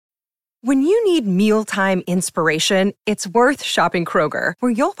When you need mealtime inspiration, it's worth shopping Kroger,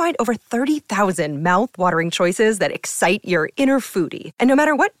 where you'll find over 30,000 mouth-watering choices that excite your inner foodie. And no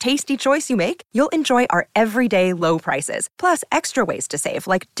matter what tasty choice you make, you'll enjoy our everyday low prices, plus extra ways to save,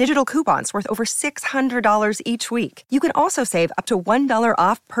 like digital coupons worth over $600 each week. You can also save up to $1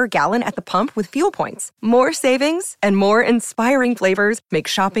 off per gallon at the pump with fuel points. More savings and more inspiring flavors make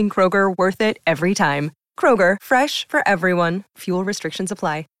shopping Kroger worth it every time. Kroger, fresh for everyone. Fuel restrictions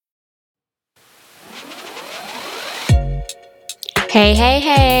apply.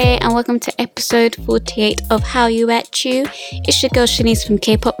 Hey, and welcome to episode 48 of How You At You. It's your girl Shanice from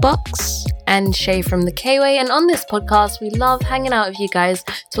K-Pop Box. And Shay from the K-Way. And on this podcast, we love hanging out with you guys,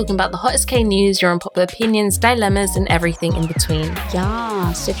 talking about the hottest K news, your unpopular opinions, dilemmas, and everything in between.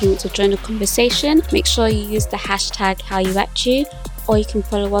 Yeah, so if you want to join the conversation, make sure you use the hashtag HowYouAtYou, or you can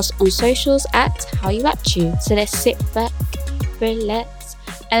follow us on socials at HowYouAtYou. So let's sit back, relax,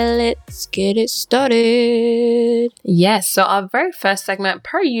 and let's get it started. Yes, so our very first segment,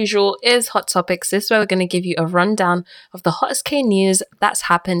 per usual, is Hot Topics. This is where we're going to give you a rundown of the hottest K news that's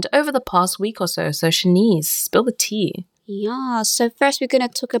happened over the past week or so. So Shanice, spill the tea. Yeah, so first we're going to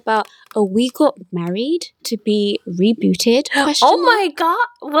talk about a We Got Married to be rebooted. Oh my god,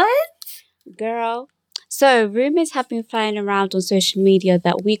 what? Girl. So rumors have been flying around on social media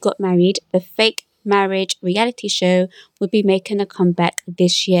that We Got Married, the fake marriage reality show, would be making a comeback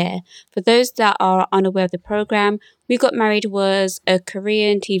this year. For those that are unaware of the program, We Got Married was a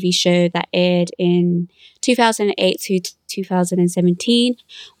Korean TV show that aired in 2008 to 2017,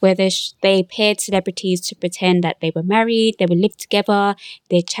 where they paired celebrities to pretend that they were married, they would live together,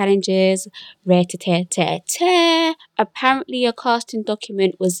 their challenges, rare-te-te-te-te. Apparently, a casting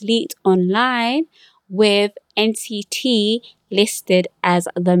document was leaked online with NCT listed as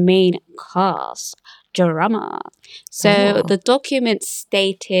the main cast. Drama. So the document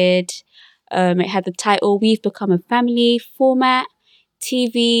stated, it had the title, We've Become a Family format,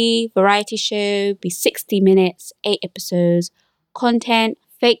 TV, variety show, be 60 minutes, 8 episodes, content,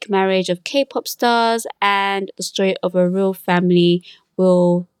 fake marriage of K-pop stars, and the story of a real family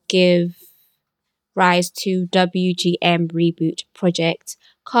will give rise to WGM reboot project,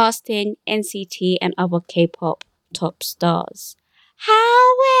 casting NCT and other K-pop top stars.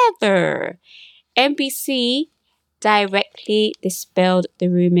 However, NBC directly dispelled the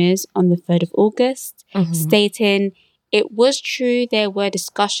rumors on the 3rd of August, stating it was true there were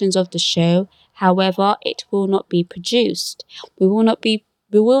discussions of the show. However, it will not be produced. We will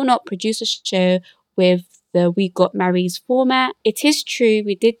not produce a show with the We Got Married format. It is true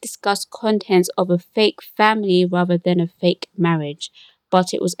we did discuss contents of a fake family rather than a fake marriage,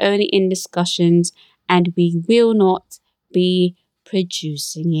 but it was only in discussions and we will not be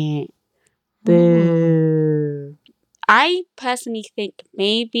producing it. Boo. I personally think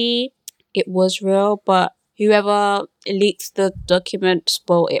maybe it was real, but whoever leaked the document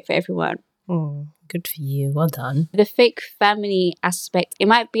spoiled it for everyone. Good for you. Well done. The fake family aspect, it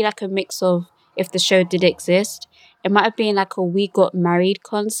might be like a mix of, if the show did exist, it might have been like a We Got Married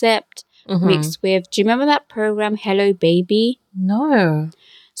concept mixed with, do you remember that program Hello Baby? No.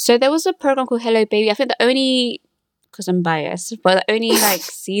 So there was a program called Hello Baby. I think the only, because I'm biased, but the only like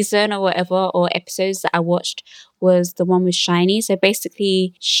season or whatever or episodes that I watched was the one with SHINee. So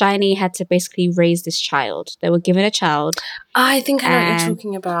basically SHINee had to basically raise this child. They were given a child. I think I know what you're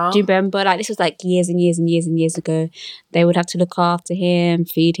talking about. Do you remember? Like, this was like years and years and years and years ago. They would have to look after him,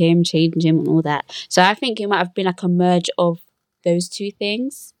 feed him, change him and all that. So I think it might have been like a merge of those two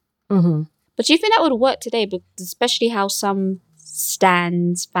things. But do you think that would work today? But especially how some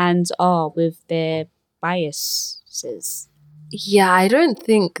fans are with their biases. Yeah, I don't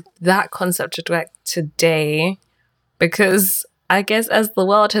think that concept would work today, because I guess as the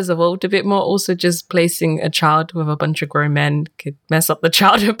world has evolved a bit more, also just placing a child with a bunch of grown men could mess up the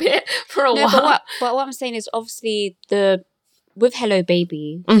child a bit for a while. But what I'm saying is, obviously, with Hello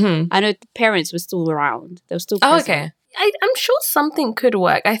Baby, I know the parents were still around. They were still present. Oh, okay. I'm sure something could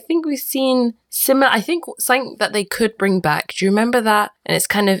work. I think we've seen similar, I think something that they could bring back. Do you remember that? And it's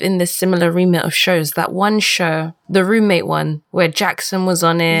kind of in this similar remit of shows. That one show, the roommate one, where Jackson was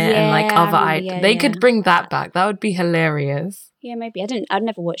on it and like other idols. They could bring that back. That would be hilarious. Yeah, maybe. I'd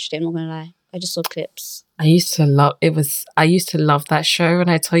never watched it, I'm not gonna lie. I just saw clips. I used to love that show,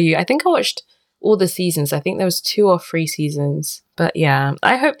 and I tell you, I think I watched all the seasons. I think there was 2 or 3 seasons. But yeah,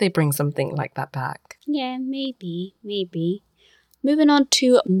 I hope they bring something like that back. Yeah, maybe. Moving on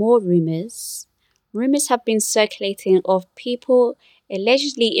to more rumours. Rumours have been circulating of people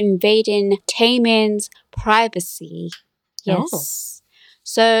allegedly invading Taemin's privacy. Yes.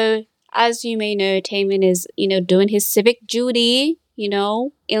 So, as you may know, Taemin is, doing his civic duty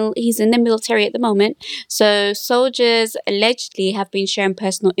he's in the military at the moment. So soldiers allegedly have been sharing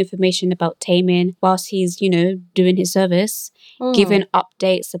personal information about Taemin whilst he's, doing his service, giving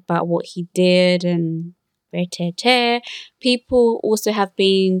updates about what he did and people also have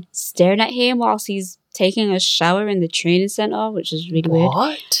been staring at him whilst he's taking a shower in the training center, which is really weird.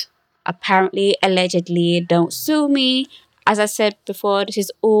 What? Apparently, allegedly, don't sue me. As I said before, this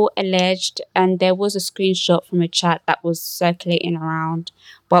is all alleged, and there was a screenshot from a chat that was circulating around,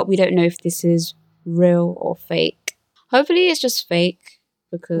 but we don't know if this is real or fake. Hopefully it's just fake,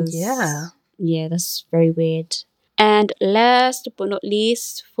 because yeah, that's very weird. And last but not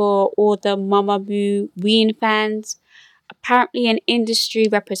least, for all the Mamamoo Ween fans, apparently an industry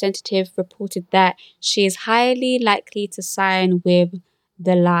representative reported that she is highly likely to sign with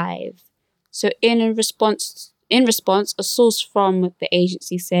The Live. So in response, a source from the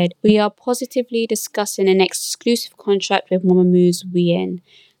agency said, "We are positively discussing an exclusive contract with Mamamoo's Ween."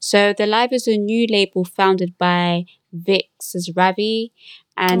 So The Live is a new label founded by Vix Ravi,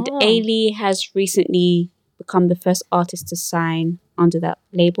 and Ailey has recently become the first artist to sign under that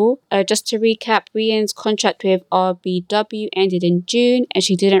label. Just to recap, Ween's contract with RBW ended in June, and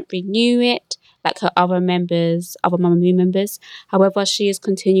she didn't renew it like her other Mamamoo members. However, she is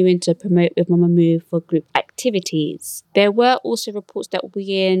continuing to promote with Mamamoo for group activities. There were also reports that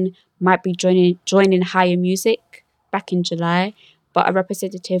Ween might be joining Higher Music back in July, but a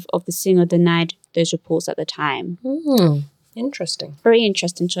representative of the singer denied those reports at the time. Interesting. Very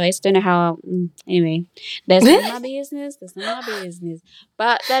interesting choice. Don't know how. Anyway, there's none of my business.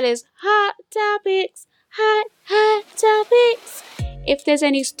 But that is Hot Topics. Hot Topics. If there's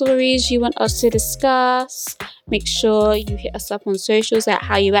any stories you want us to discuss, make sure you hit us up on socials at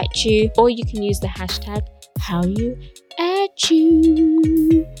HowYouAtYou, or you can use the hashtag HowYouAtYou.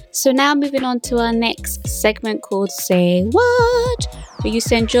 So now moving on to our next segment called Say What, where you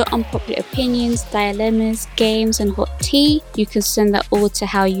send your unpopular opinions, dilemmas, games, and hot tea. You can send that all to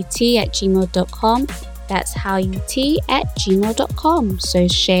howyout@gmail.com. That's howyout@gmail.com. So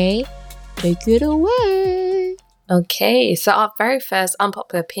Shay, take it away. Okay, so our very first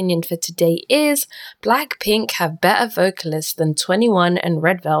unpopular opinion for today is Blackpink have better vocalists than 2NE1 and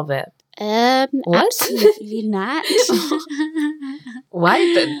Red Velvet. What? Absolutely not. Why?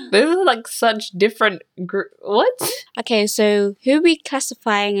 Those are like such different What? Okay, so who are we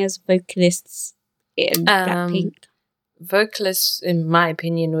classifying as vocalists in Blackpink? Vocalists, in my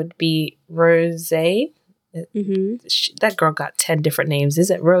opinion, would be Rosé. That girl got 10 different names. Is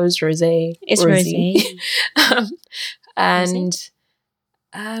it Rose? Rosé? It's Rosé. And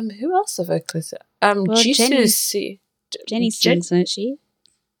who else are vocalists? Jennie sings, doesn't she?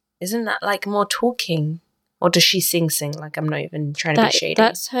 Isn't that like more talking? Or does she sing? Like, I'm not even trying to be shady.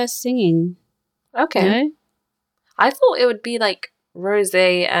 That's her singing. Okay. No? I thought it would be like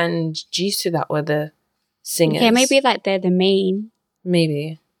Rosé and Jisoo that were the singers. Okay, maybe like they're the main.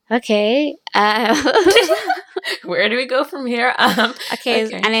 Maybe. Okay. Where do we go from here? Okay,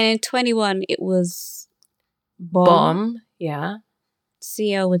 and then in 2NE1 it was Bomb. Yeah.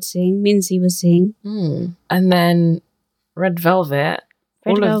 CL would sing. Minzy would sing. And then Red Velvet.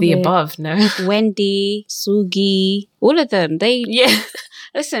 All of the above, no? Wendy, Sugi, all of them.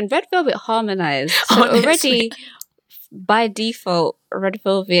 Listen, Red Velvet harmonized. So already, by default, Red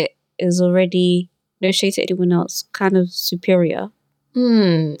Velvet is already, no shade to anyone else, kind of superior.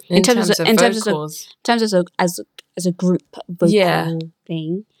 In terms of vocals. In terms of as a group vocal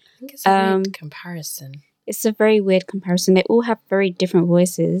thing. I think it's a weird comparison. It's a very weird comparison. They all have very different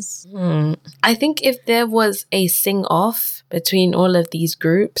voices. I think if there was a sing-off between all of these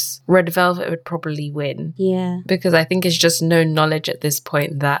groups, Red Velvet would probably win. Yeah. Because I think it's just no knowledge at this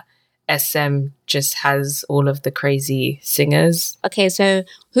point that SM just has all of the crazy singers. Okay, so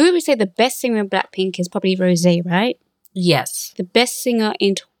who would we say the best singer in Blackpink is? Probably Rosé, right? Yes. The best singer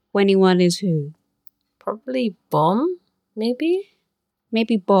in 2NE1 is who? Probably Bomb, maybe?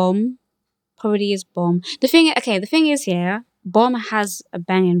 Maybe Bomb. Probably is Bomb. The thing is here, Bomb has a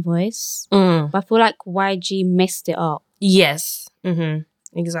banging voice, but I feel like YG messed it up. Yes.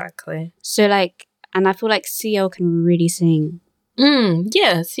 Exactly. So and I feel like CL can really sing.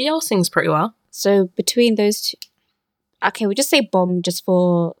 Yeah, CL sings pretty well. So between those two, okay, we'll just say Bomb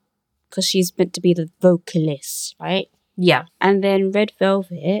because she's meant to be the vocalist, right? Yeah. And then Red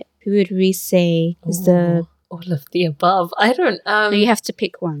Velvet, who would we say is the... All of the above. I don't... No, you have to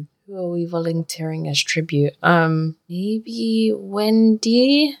pick one. Who are we volunteering as tribute? Maybe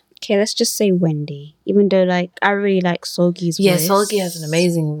Wendy? Okay, let's just say Wendy. Even though, I really like Seulgi's voice. Yeah, Seulgi has an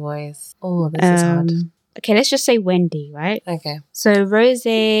amazing voice. Oh, this is hard. Okay, let's just say Wendy, right? Okay. So,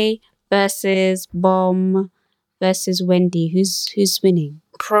 Rosé versus Bomb versus Wendy, who's winning?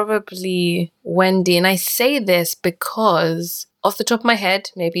 Probably Wendy. And I say this because off the top of my head,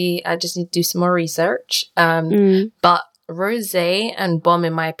 maybe I just need to do some more research. But Rosé and Bomb,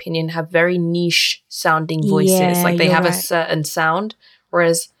 in my opinion, have very niche sounding voices. Yeah, Like they you're have a right. certain sound.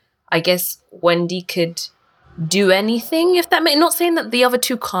 Whereas I guess Wendy could do anything, if that not saying that the other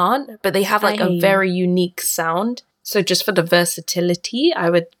two can't, but they have like I a hear you. very unique sound. So just for the versatility, I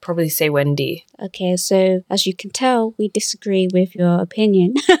would probably say Wendy. Okay, so as you can tell, we disagree with your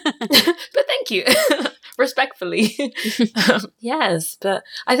opinion. But thank you. Respectfully. Yes, but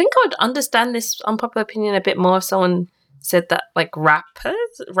I think I would understand this unpopular opinion a bit more if someone said that like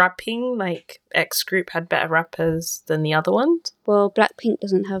rapping, like X group had better rappers than the other ones. Well, Blackpink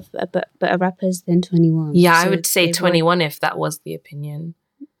doesn't have better rappers than 21. Yeah, I so would say they 21 if that was the opinion.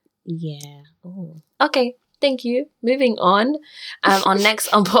 Yeah. Oh. Okay, thank you. Moving on. Our next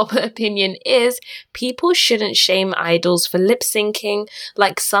unpopular opinion is people shouldn't shame idols for lip syncing.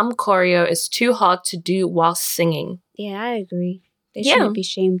 Like some choreo is too hard to do whilst singing. Yeah, I agree. They Yeah. shouldn't be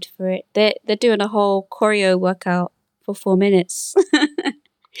shamed for it. They're doing a whole choreo workout for 4 minutes.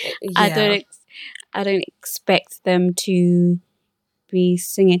 Yeah. I don't expect them to be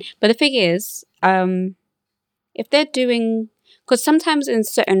singing. But the thing is, if they're doing, because sometimes in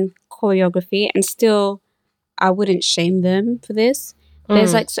certain choreography, and still I wouldn't shame them for this.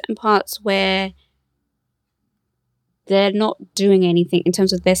 There's like certain parts where they're not doing anything in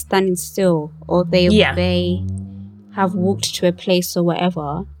terms of they're standing still, or they have walked to a place or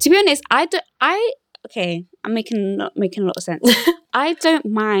whatever. To be honest, I'm making a lot of sense. I don't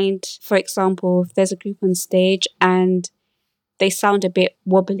mind, for example, if there's a group on stage and they sound a bit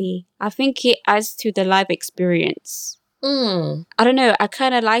wobbly. I think it adds to the live experience. I don't know. I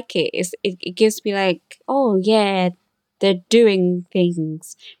kind of like it. It gives me like, oh yeah, they're doing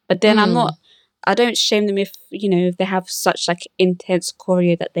things. But then I don't shame them if they have such like intense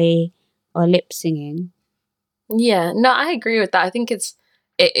choreo that they are lip singing. Yeah, no, I agree with that. I think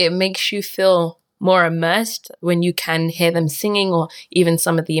it makes you feel more immersed when you can hear them singing or even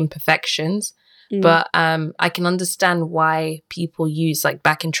some of the imperfections. But I can understand why people use like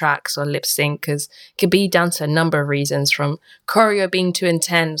backing tracks or lip sync, because it could be down to a number of reasons, from choreo being too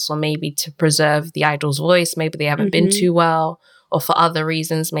intense, or maybe to preserve the idol's voice. Maybe they haven't been too well, or for other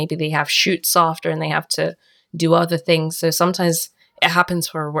reasons, maybe they have shoots after and they have to do other things. So sometimes it happens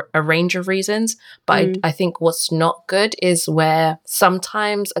for a range of reasons. But I think what's not good is where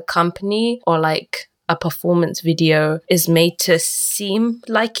sometimes a company or like a performance video is made to seem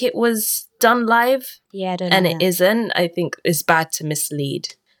like it was done live. Yeah, I don't and know it that. isn't. I think it's bad to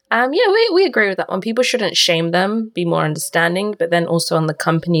mislead. Yeah, we agree with that one. People shouldn't shame them, be more understanding, but then also on the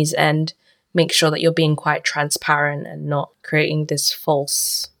company's end, make sure that you're being quite transparent and not creating this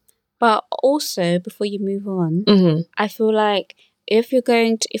false. But also, before you move on, I feel like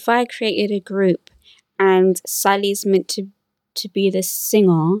if I created a group and Sally's meant to be the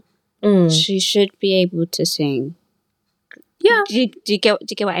singer, she should be able to sing. Yeah. Do you get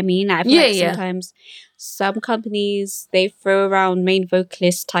what I mean? Like, I feel like sometimes some companies, they throw around main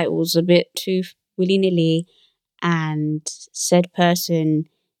vocalist titles a bit too willy-nilly, and said person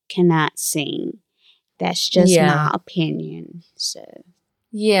cannot sing. That's just my opinion. So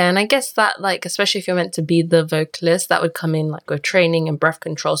yeah, and I guess that, like, especially if you're meant to be the vocalist, that would come in like with training and breath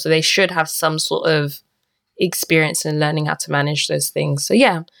control. So they should have some sort of experience in learning how to manage those things. So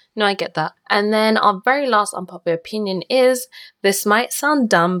yeah, no, I get that. And then our very last unpopular opinion is, this might sound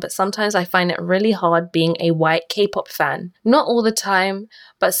dumb, but sometimes I find it really hard being a white K-pop fan. Not all the time,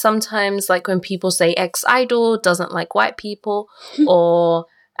 but sometimes, like when people say X-Idol doesn't like white people, or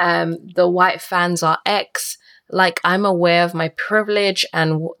the white fans are X. Like, I'm aware of my privilege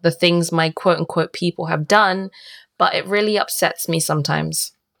and the things my quote-unquote people have done, but it really upsets me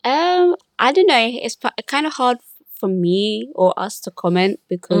sometimes. I don't know. It's kind of hard for me or us to comment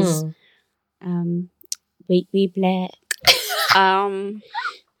because we black.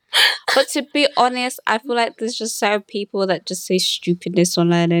 But to be honest, I feel like there's just certain people that just say stupidness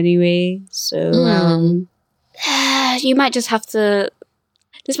online anyway. So you might just have to.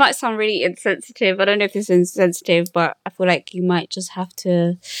 This might sound really insensitive. I don't know if this is insensitive, but I feel like you might just have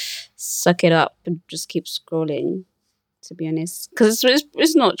to suck it up and just keep scrolling, to be honest. Because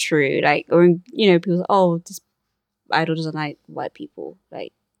it's not true. Like, or, people say, oh, this idol doesn't like white people.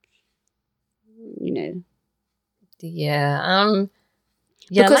 Like, Yeah.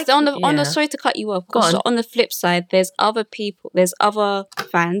 Because on the sorry to cut you off, because on the flip side, there's other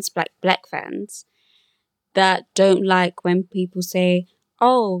fans, black fans, that don't like when people say,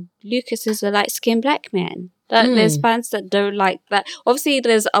 oh, Lucas is a light-skinned black man. That there's fans that don't like that. Obviously,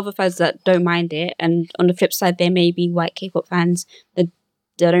 there's other fans that don't mind it. And on the flip side, there may be white K-pop fans that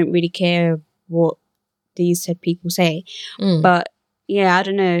they don't really care what these said people say. But yeah, I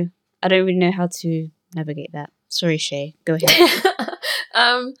don't know. I don't really know how to navigate that. Sorry, Shay. Go ahead.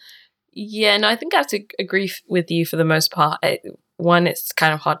 Yeah, no, I think I have to agree with you for the most part. One, it's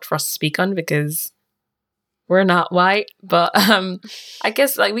kind of hard for us to speak on because we're not white, but I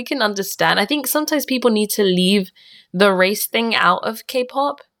guess like we can understand. I think sometimes people need to leave the race thing out of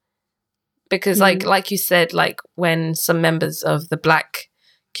K-pop because like you said, like when some members of the Black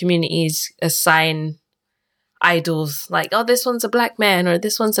communities assign idols like, oh, this one's a black man or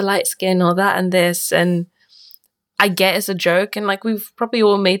this one's a light skin or that and this, and I get it's a joke and like we've probably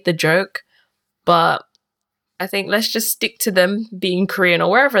all made the joke, but I think let's just stick to them being Korean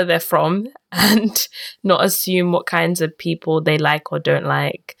or wherever they're from and not assume what kinds of people they like or don't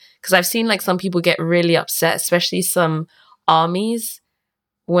like. Because I've seen like some people get really upset, especially some armies,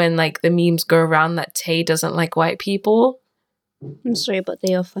 when like the memes go around that Tay doesn't like white people. I'm sorry, but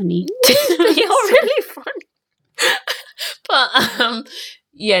they are funny. They are really funny. But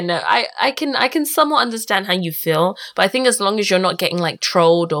yeah, no, I can somewhat understand how you feel, but I think as long as you're not getting like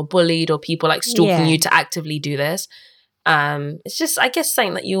trolled or bullied or people like stalking you to actively do this, it's just, I guess,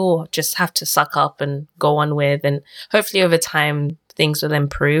 something that you'll just have to suck up and go on with, and hopefully over time things will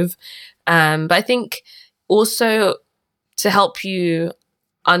improve. But I think also to help you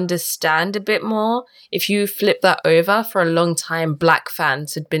understand a bit more, if you flip that over, for a long time Black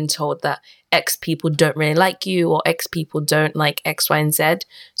fans had been told that X people don't really like you or X people don't like X, Y, and Z.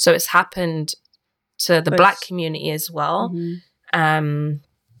 So it's happened to the Black community as well.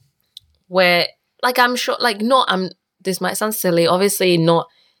 Where like I'm sure like this might sound silly, obviously not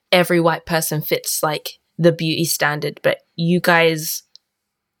every white person fits like the beauty standard, but you guys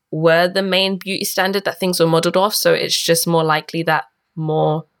were the main beauty standard that things were modeled off, so it's just more likely that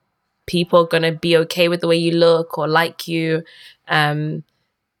more people are going to be okay with the way you look or like you.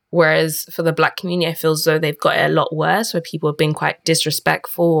 Whereas for the Black community, I feel as though they've got it a lot worse, where people have been quite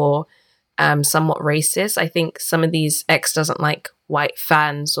disrespectful or somewhat racist. I think some of these X doesn't like white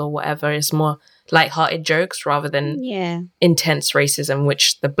fans or whatever is more lighthearted jokes rather than intense racism,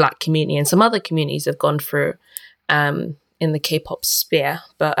 which the Black community and some other communities have gone through in the K-pop sphere.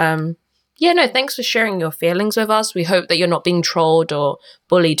 But yeah, no, thanks for sharing your feelings with us. We hope that you're not being trolled or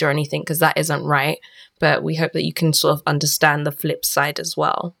bullied or anything, because that isn't right. But we hope that you can sort of understand the flip side as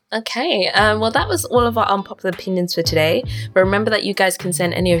well. Okay, well, that was all of our unpopular opinions for today. But remember that you guys can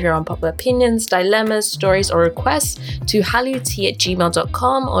send any of your unpopular opinions, dilemmas, stories, or requests to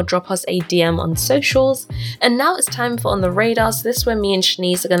hallutea@gmail.com or drop us a DM on socials. And now it's time for On the Radar. So this is where me and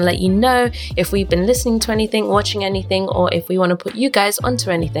Shanice are going to let you know if we've been listening to anything, watching anything, or if we want to put you guys onto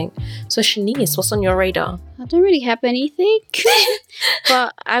anything. So Shanice, what's on your radar? I don't really have anything.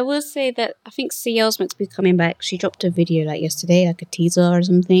 But I will say that I think CL's meant to be coming back. She dropped a video like yesterday, like a teaser or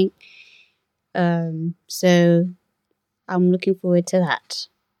something. So I'm looking forward to that.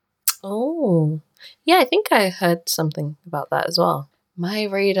 Oh, yeah, I think I heard something about that as well. My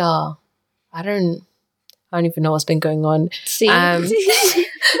radar, I don't even know what's been going on. See?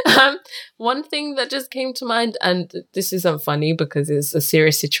 One thing that just came to mind, and this isn't funny because it's a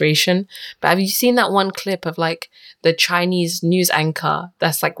serious situation, but have you seen that one clip of like the Chinese news anchor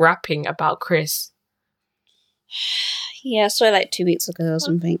that's like rapping about Chris? Yeah, I saw it like 2 weeks ago or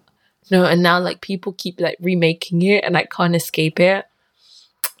something. No, and now like people keep like remaking it and I can't escape it.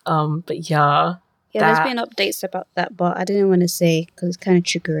 But yeah. Yeah, there's been updates about that, but I didn't want to say because it's kind of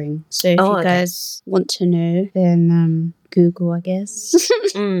triggering. So if you guys want to know, then Google, I guess.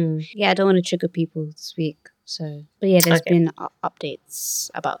 Yeah, I don't want to trigger people this week. So, but yeah, there's been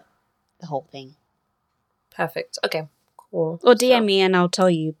updates about the whole thing. Perfect. Okay, cool. Or DM me and I'll tell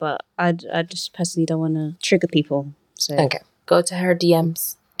you, but I just personally don't want to trigger people. So okay, go to her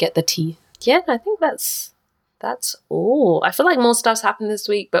DMs, get the tea. Yeah, I think that's all. I feel like more stuff's happened this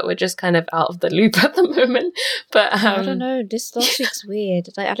week, but we're just kind of out of the loop at the moment. But I don't know. This last week's weird.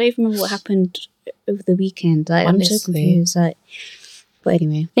 Like, I don't even remember what happened over the weekend. Like, I'm so confused. Like, but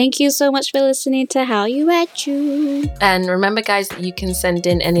anyway, thank you so much for listening to How You At You. And remember, guys, that you can send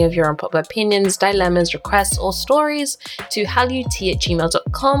in any of your unpopular opinions, dilemmas, requests, or stories to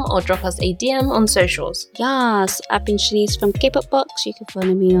hallutea@gmail.com or drop us a DM on socials. Yes, I've been Shanice from K-Pop Box. You can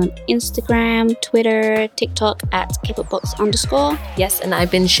follow me on Instagram, Twitter, TikTok at KPopBox_. Yes, and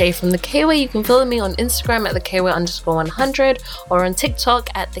I've been Shay from The K-Way. You can follow me on Instagram at TheKway_100 or on TikTok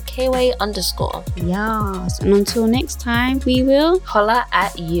at TheKway_. Yes, and until next time, we will holla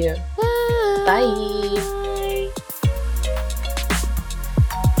at you. Bye. Bye.